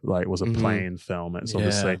 especially when it like was a plane film. It's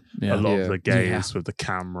obviously a lot of the gaze with the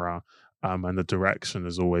camera, and the direction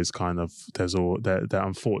is always kind of there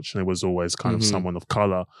unfortunately was always kind of someone of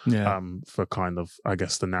color, for kind of, I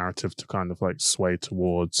guess, the narrative to kind of like sway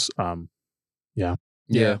towards.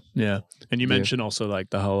 Yeah. And you mentioned also like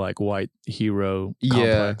the whole like white hero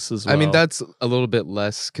complex as well. I mean, that's a little bit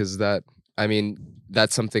less because that's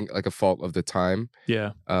something like a fault of the time.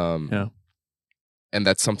 Yeah. And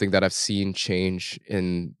that's something that I've seen change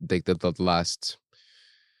in the last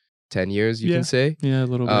 10 years, you can say. Yeah, a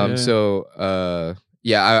little bit. So,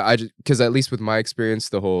 I because at least with my experience,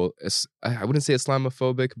 the whole, I wouldn't say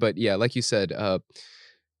Islamophobic, but yeah, like you said,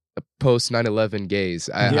 post 9/11 gays.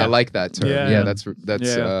 I like that term. Yeah, that's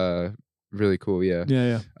really cool.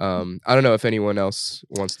 Yeah. I don't know if anyone else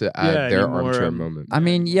wants to add their armchair moment. I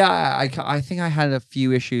mean, I think I had a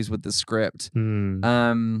few issues with the script.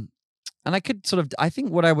 And I could I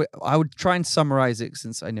think what I would try and summarize it,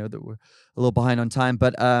 since I know that we're a little behind on time,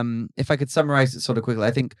 but if I could summarize it sort of quickly,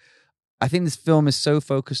 I think this film is so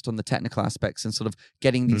focused on the technical aspects and sort of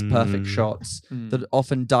getting these perfect shots that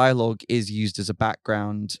often dialogue is used as a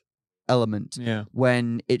background element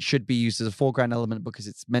when it should be used as a foreground element, because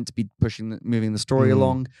it's meant to be moving the story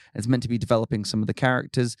along. It's meant to be developing some of the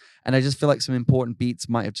characters. And I just feel like some important beats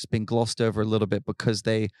might have just been glossed over a little bit because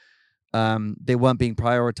they weren't being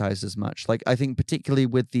prioritized as much. Like, I think particularly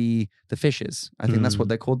with the fishes, I think that's what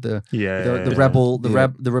they're called, the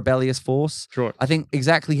rebellious force. Sure. I think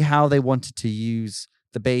exactly how they wanted to use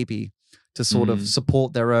the baby to sort of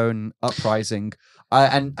support their own uprising,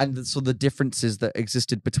 and the differences that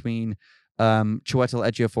existed between Chiwetel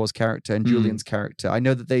Ejiofor's character and Julian's character. I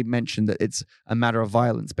know that they mentioned that it's a matter of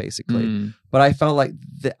violence, basically, but I felt like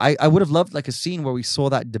I would have loved like a scene where we saw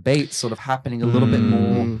that debate sort of happening a little bit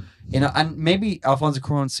more. And maybe Alfonso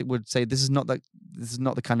Cuarón would say this is not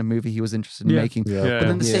the kind of movie he was interested in making. But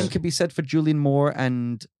then the same could be said for Julian Moore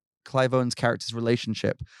and Clive Owen's character's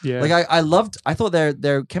relationship. Like I thought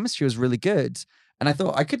their chemistry was really good, and I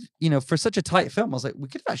thought I could, for such a tight film, I was like, we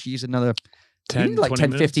could have actually used another 10,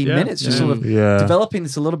 15 minutes just sort of developing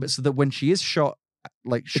this a little bit, so that when she is shot,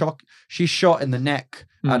 she's shot in the neck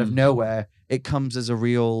out of nowhere, it comes as a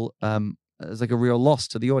real as like a real loss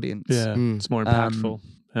to the audience. It's more impactful.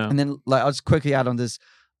 And then I'll just quickly add on this.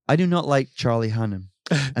 I do not like Charlie Hunnam.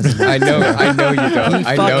 I know you don't.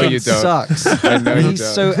 He fucking sucks. I know you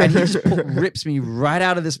don't. And he just rips me right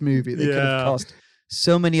out of this movie. They could have cost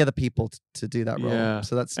so many other people to do that role. Yeah.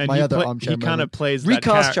 So that's my other armchair moment. He kind of plays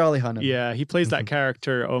recast Charlie Hunnam. Yeah, he plays that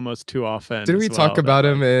character almost too often. Didn't we talk about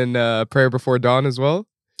him in Prayer Before Dawn as well?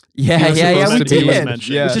 Yeah, we did. Which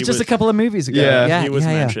is just a couple of movies ago. He was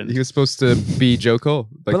mentioned. He was supposed to be Joe Cole.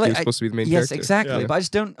 He was supposed to be the main character. Yes, exactly. But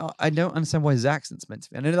I don't understand why his accent's meant to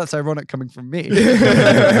be. I know that's ironic coming from me.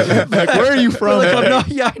 Like, where are you from?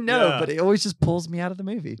 I know, but it always just pulls me out of the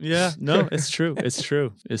movie. Yeah, no, it's true. It's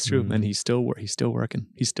true. And he's still working.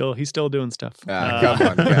 He's still doing stuff. Come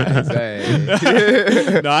on, guys.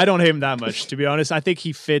 Hey. No, I don't hate him that much, to be honest. I think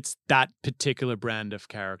he fits that particular brand of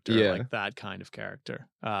character, like that kind of character.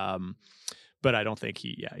 But I don't think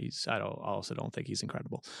I also don't think he's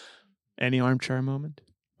incredible. Any armchair moment?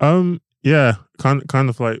 Kind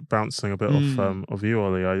of like bouncing a bit of you,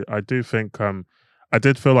 Ollie. I do think I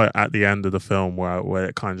did feel like at the end of the film where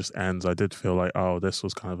it kind of just ends, I did feel like, oh, this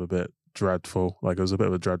was kind of a bit dreadful. Like, it was a bit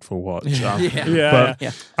of a dreadful watch. But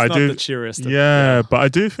I do the cheeriest. But I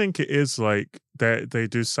do think it is like they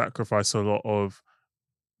do sacrifice a lot of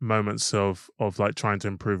moments of like trying to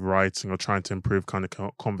improve writing or trying to improve kind of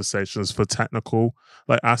conversations for technical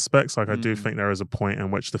like aspects. Like I do think there is a point in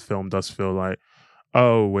which the film does feel like,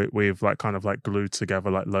 oh, we've like kind of like glued together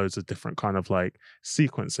like loads of different kind of like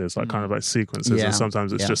sequences, like kind of like sequences, and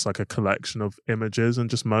sometimes it's just like a collection of images and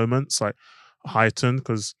just moments like heightened.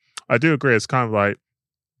 Because I do agree, it's kind of like,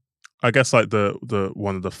 I guess like the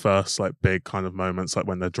one of the first like big kind of moments, like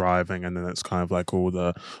when they're driving and then it's kind of like all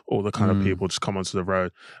the kind of people just come onto the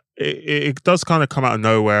road. It does kind of come out of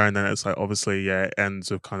nowhere, and then it's like obviously it ends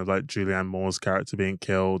with kind of like Julianne Moore's character being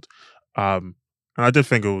killed. And I did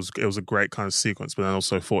think it was a great kind of sequence, but then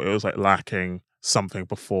also thought it was like lacking something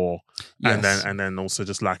before, and then also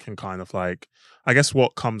just lacking kind of like, I guess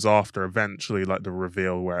what comes after eventually, like the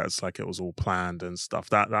reveal where it's like it was all planned and stuff.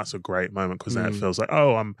 That's a great moment, because then it feels like,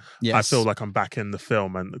 oh, I feel like I'm back in the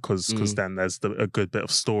film, and because then there's a good bit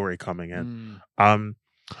of story coming in.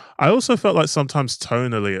 I also felt like sometimes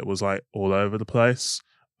tonally it was like all over the place.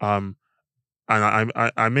 And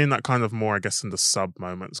I mean that kind of more, I guess, in the sub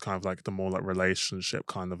moments, kind of like the more like relationship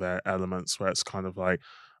kind of elements, where it's kind of like,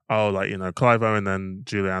 oh, like, Clive Owen and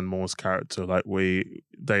Julianne Moore's character, like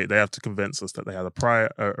they have to convince us that they had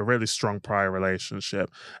a really strong prior relationship.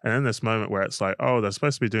 And in this moment where it's like, oh, they're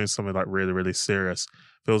supposed to be doing something like really, really serious,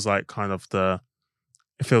 feels like kind of they're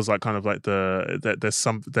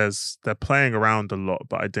playing around a lot,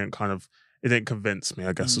 but it didn't convince me,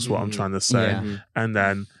 I guess is what I'm trying to say. And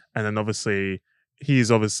then obviously,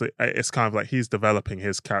 he's obviously, it's kind of like he's developing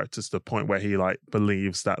his character to the point where he like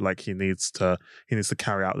believes that like he needs to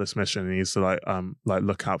carry out this mission. He needs to like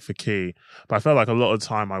look out for Key. But I felt like a lot of the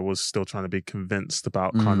time I was still trying to be convinced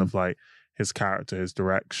about kind of like his character, his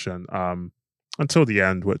direction, until the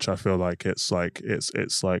end, which I feel like it's like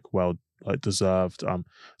well like deserved.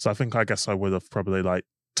 So I guess I would have probably like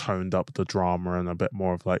toned up the drama and a bit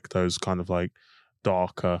more of like those kind of like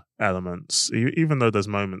darker elements, even though there's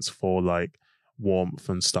moments for like warmth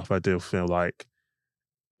and stuff. I do feel like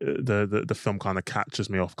the film kind of catches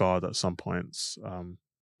me off guard at some points.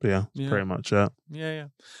 But pretty much it.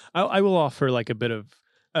 I will offer like a bit of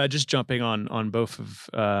just jumping on both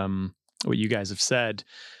of what you guys have said.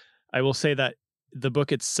 I will say that the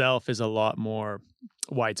book itself is a lot more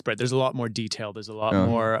widespread. There's a lot more detail. There's a lot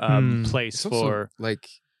more place for like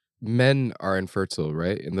men are infertile,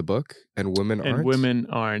 right, in the book, and women aren't. And women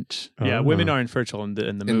aren't. Yeah, women are infertile in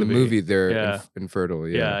the movie. In the movie, they're infertile.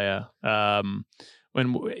 Yeah. I'll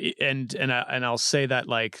say that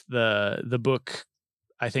like the book,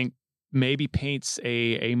 I think maybe paints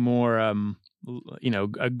a more a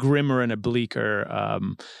grimmer and a bleaker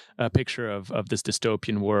picture of this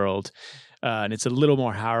dystopian world. And it's a little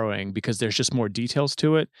more harrowing because there's just more details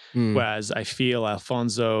to it. Whereas I feel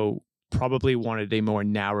Alfonso probably wanted a more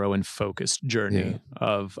narrow and focused journey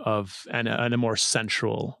and a more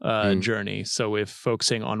central journey. So if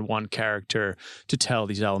focusing on one character to tell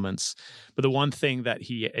these elements. But the one thing that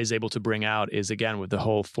he is able to bring out is, again, with the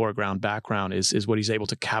whole foreground background is what he's able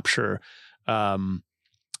to capture in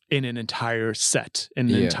an entire set, in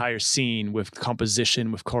an entire scene, with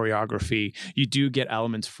composition, with choreography. You do get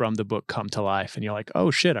elements from the book come to life, and you're like,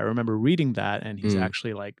 oh shit, I remember reading that, and he's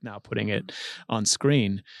actually like now putting it on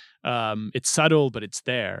screen. It's subtle, but it's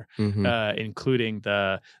there, including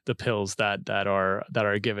the pills that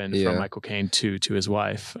are given from Michael Caine to his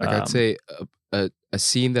wife. Like I'd say a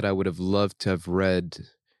scene that I would have loved to have read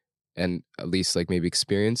and at least like maybe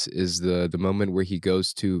experience is the moment where he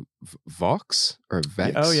goes to Vox or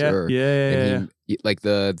Vex. Oh yeah, and he, like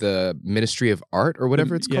the Ministry of Art or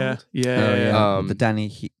whatever it's called. The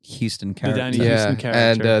Danny Houston character.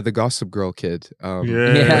 And the Gossip Girl kid.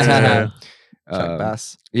 Chuck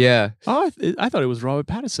Bass. Yeah. Oh, I thought it was Robert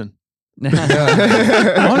Pattinson.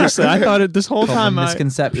 Honestly, I thought it this whole time.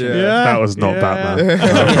 Misconception. That was not Batman.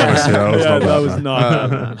 I promise you, that was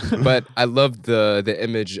not Batman. But I love the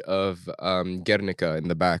image of Guernica in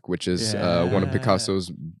the back, which is one of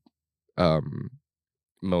Picasso's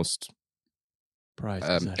most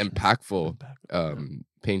impactful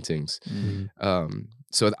paintings.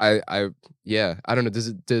 So I don't know.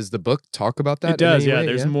 Does the book talk about that? It does. Yeah.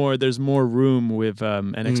 There's more room with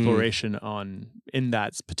an exploration in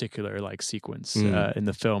that particular like sequence in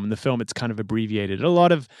the film. In the film, it's kind of abbreviated. A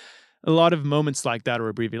lot of moments like that are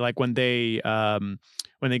abbreviated. Like when they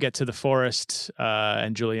get to the forest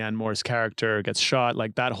and Julianne Moore's character gets shot,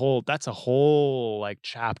 like that's a whole like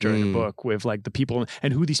chapter in the book with like the people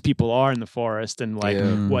and who these people are in the forest and like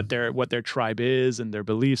what their tribe is and their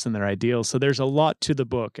beliefs and their ideals. So there's a lot to the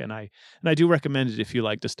book, and I do recommend it if you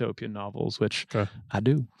like dystopian novels, which I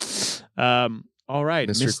do. All right,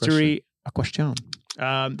 mystery question.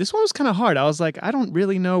 This one was kind of hard. I was like, I don't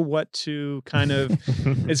really know what to kind of.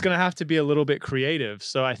 It's going to have to be a little bit creative.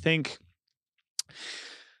 So I think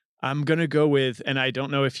I'm going to go with, and I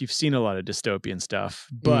don't know if you've seen a lot of dystopian stuff,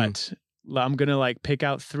 but I'm going to like pick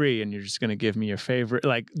out 3, and you're just going to give me your favorite,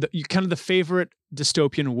 like the favorite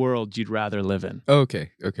dystopian world you'd rather live in.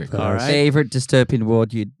 Okay. All right. Favorite dystopian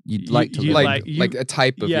world you'd like to live in. Like a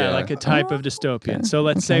type of like a type of dystopian. Okay. So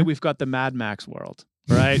let's say we've got the Mad Max world.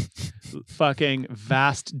 Right? Fucking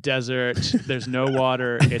vast desert. There's no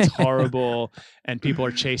water. It's horrible. And people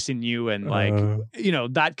are chasing you and like,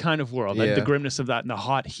 that kind of world. Like the grimness of that and the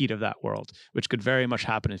hot heat of that world, which could very much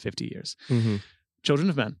happen in 50 years. Children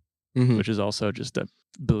of Men, which is also just a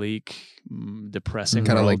bleak, depressing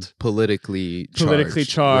kind of world. like politically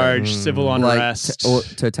charged, civil unrest. Like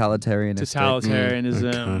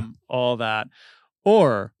totalitarianism, all that.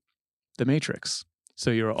 Or The Matrix. So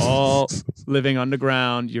you're all living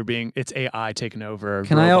underground. It's AI taking over.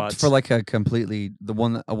 Can I opt for like a completely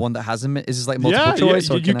one that hasn't? Is this like multiple choice?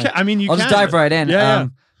 Or you can. I'll just dive right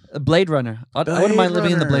in. Blade Runner. I wouldn't mind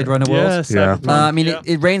living in the Blade Runner world.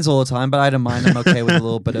 It rains all the time, but I don't mind. I'm okay with a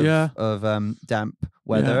little bit of damp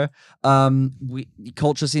weather.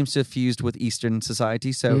 Culture seems to have fused with Eastern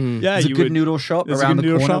society, so there's a good noodle shop around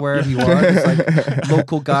the corner wherever you are. There's like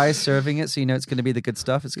local guys serving it, so you know it's going to be the good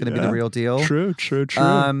stuff. It's going to be the real deal. True.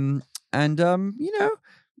 I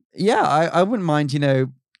wouldn't mind,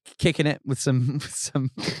 kicking it with some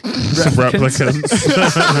replicants.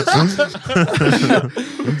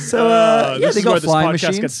 So this they is got where this flying podcast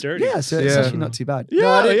machines. gets dirty. Yeah, so it's actually not too bad.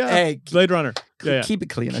 Yeah, Hey, Blade Runner. Yeah. keep it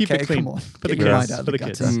clean. Keep Okay, it clean. come on. For the Get your mind kids. out of For the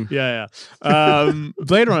gutter. kids. Yeah.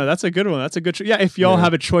 Blade Runner. That's a good one. That's a good. Yeah. If y'all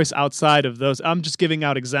have a choice outside of those, I'm just giving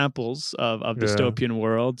out examples of dystopian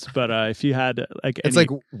worlds. But if you had it's like,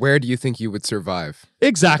 where do you think you would survive?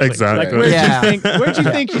 Exactly. Exactly. Like, where do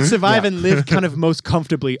you think you'd survive and live kind of most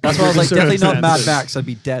comfortably? That's why I was like, definitely not Mad circumstances? Max. I'd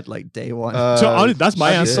be dead like day one. So that's my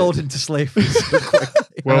I'd be answer. sold into slavery so quickly.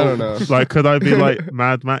 Well, I don't know. like, could I be like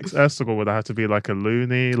Mad Max-esque, or would I have to be like a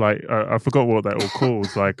loony? Like, I forgot what they're all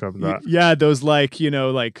called. Like, that. Yeah, those like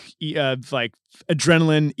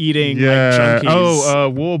adrenaline eating Yeah. like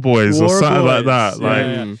junkies. War boys or War something like boys. that. Like,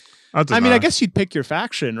 Yeah. I don't I mean, know. I guess you'd pick your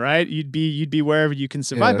faction, right? You'd be wherever you can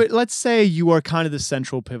survive. Yeah. But let's say you are kind of the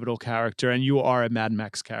central pivotal character and you are a Mad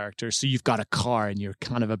Max character. So you've got a car and you're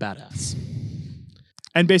kind of a badass.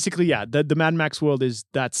 And basically, the Mad Max world is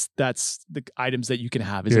that's the items that you can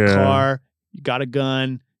have is a car, you got a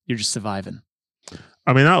gun, you're just surviving.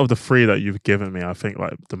 I mean, out of the three that you've given me, I think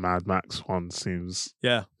like the Mad Max one seems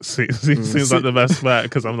like the best bet,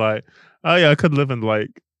 because I'm like, oh yeah, I could live in like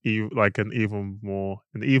an even more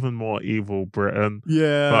evil Britain.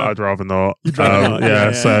 Yeah, but I'd rather not. You'd rather not.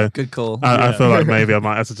 Yeah, so good call. I feel like maybe I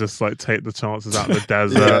might have to just like take the chances out in the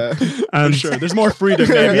desert. And for sure, there's more freedom.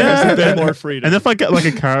 Maybe there's a bit more freedom. And if I get like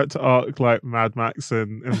a character arc like Mad Max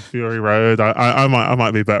in Fury Road, I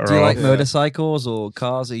might be better off. Do you like motorcycles or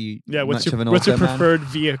cars? Are you what's your preferred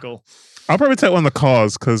vehicle? I'll probably take one of the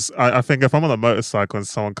cars, because I think if I'm on a motorcycle and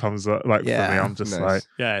someone comes up, like for me, I'm just like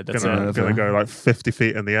gonna go like 50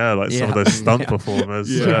 feet in the air, like some of those stunt performers.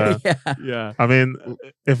 Yeah. I mean,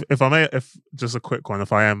 if just a quick one,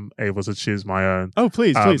 if I am able to choose my own,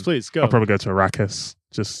 please go. I'll probably go to Arrakis.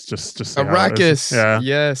 Just Arrakis.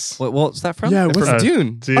 Yes. What's that from? Yeah, from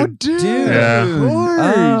Dune. Oh, Dune. Yeah.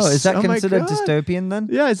 Oh, is that considered dystopian then?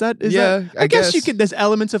 Yeah, is that? I guess you could. There's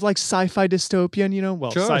elements of like sci-fi dystopian, you know.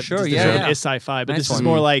 Well, sure, yeah. It's sci-fi, but this is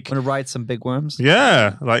more like want to ride some big worms.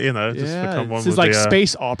 Yeah, like just become one. This is like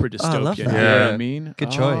space opera dystopian. I love that. You know what I mean?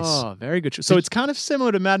 Good choice. Oh, very good choice. So it's kind of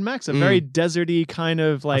similar to Mad Max, a very deserty kind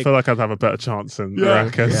of like. I feel like I'd have a better chance in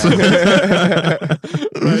Arrakis.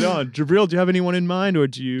 Right on, Jabril. Do you have anyone in mind, or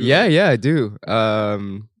do you? Yeah, I do.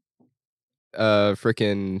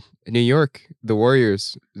 Freaking New York, the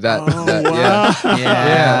Warriors. Wow.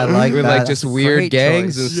 I like with that. like just weird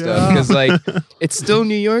gangs and stuff. Because like it's still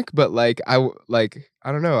New York, but like I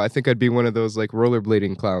don't know. I think I'd be one of those like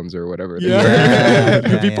rollerblading clowns or whatever. Yeah,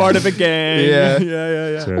 you'd be part of a gang. Yeah.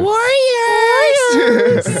 Sure.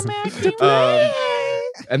 Warriors.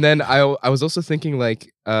 And then I was also thinking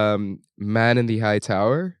like Man in the High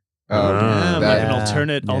Tower. Like an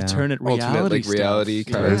alternate reality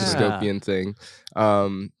kind of dystopian thing.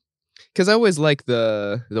 Because I always like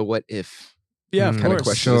the what if of kind of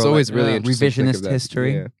question. It's always really interesting. Revisionist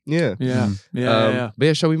history. Yeah. But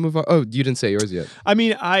yeah, shall we move on? Oh, you didn't say yours yet. I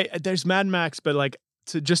mean, there's Mad Max, but like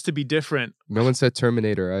just to be different. No one said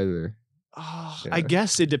Terminator either. Oh, I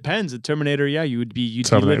guess it depends. The Terminator, you'd be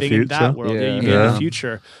living future. in that world. Yeah, you'd be in the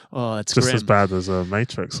future. Oh, that's just grim. as bad as a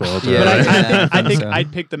Matrix. Or But I think I'd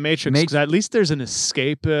pick the Matrix because at least there's an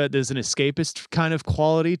escape. There's an escapist kind of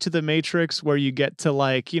quality to the Matrix where you get to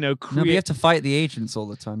like create. No, but you have to fight the agents all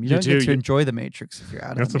the time. You don't get to enjoy the Matrix if you're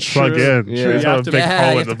out of it. You have the to plug in. Yeah. You have a big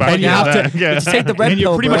hole in the back. You have to take the red and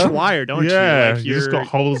you're pill, pretty bro. much wired, don't you? Yeah, Like you just got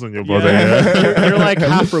holes in your body. You're like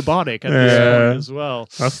half robotic at this point as well.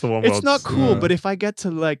 That's the one. It's not cool, but if I get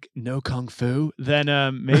to like know kung fu, then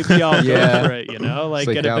maybe I'll go for it. Like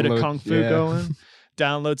get a bit of kung fu going.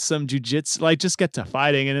 Download some jujitsu, like just get to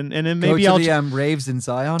fighting, and then maybe Go I'll to the raves in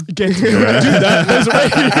Zion. get to do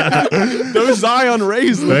that. Those Zion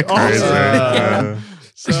raves look awesome.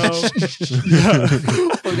 So, Fucking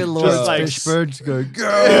Lord Fishburne's going,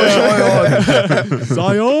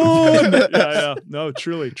 Zion. Yeah. No,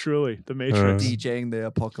 truly, the Matrix. DJing the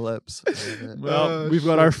apocalypse. Well, we've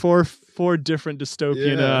got our four different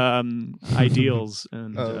dystopian ideals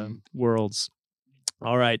and worlds.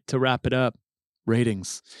 All right, to wrap it up.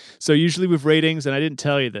 Ratings. So usually with ratings, and I didn't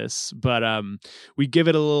tell you this, but we give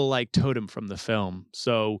it a little like totem from the film.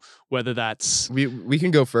 So whether that's we can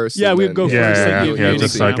go first. Yeah, we go first. Yeah, an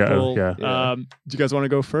just example. like do you guys want to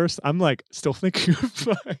go first? I'm like still thinking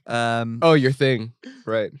of oh, your thing,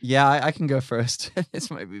 right? Yeah, I can go first. This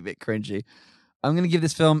might be a bit cringy. I'm gonna give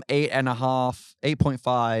this film 8.5,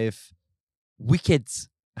 8.5. Wickeds.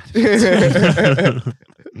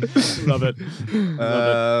 Love it.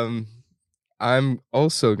 I'm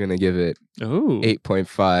also gonna give it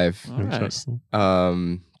 8.5. Interesting.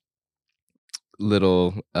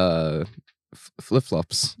 little flip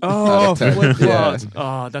flops. Oh, flip flops!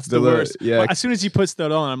 Oh, that's the worst. Yeah. Well, as soon as he puts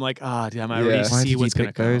that on, I'm like, damn, I already see what's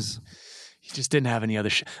gonna come. He just didn't have any other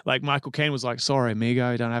shit. Like Michael Caine was like, "Sorry, amigo,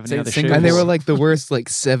 I don't have any other shit." And they were like the worst, like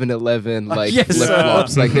 7-Eleven, like flip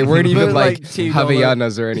flops. Like they weren't even like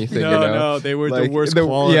Havianas or anything. No, they were like, the worst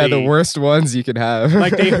quality. Yeah, the worst ones you could have.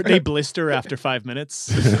 Like they blister after 5 minutes.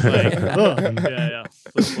 Like,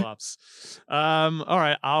 flip flops. All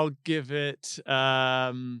right, I'll give it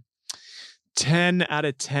 10 out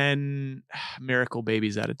of 10 miracle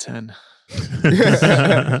babies out of 10.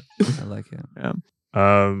 I like it. Yeah.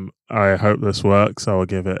 I hope this works. I will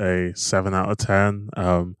give it a 7 out of 10.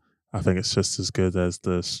 I think it's just as good as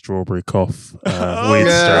the strawberry cough weed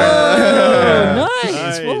strain.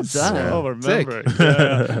 Nice. Well done. Well remembered.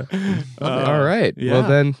 All right. Well,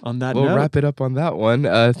 then on that we'll wrap it up on that one.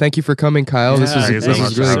 Thank you for coming, Kyle. This was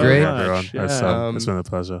really great. Everyone. It's been a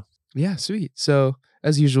pleasure. Yeah, sweet. So,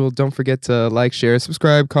 as usual, don't forget to like, share,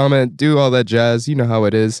 subscribe, comment, do all that jazz. You know how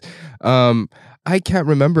it is. I can't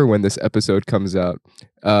remember when this episode comes out.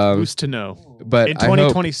 Who's to know? But in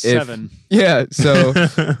 2027. So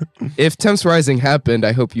if Temps Rising happened,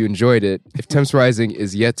 I hope you enjoyed it. If Temps Rising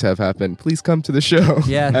is yet to have happened, please come to the show.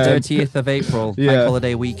 Yeah, 30th of April, bank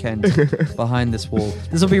holiday weekend, behind this wall.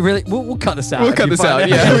 This will be really... We'll cut this out. We'll cut this out.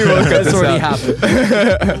 Yeah, we will cut this out. It's already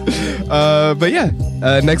happened. But yeah,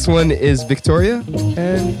 next one is Victoria.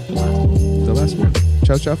 And the last one.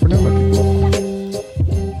 Ciao, ciao for now, my people.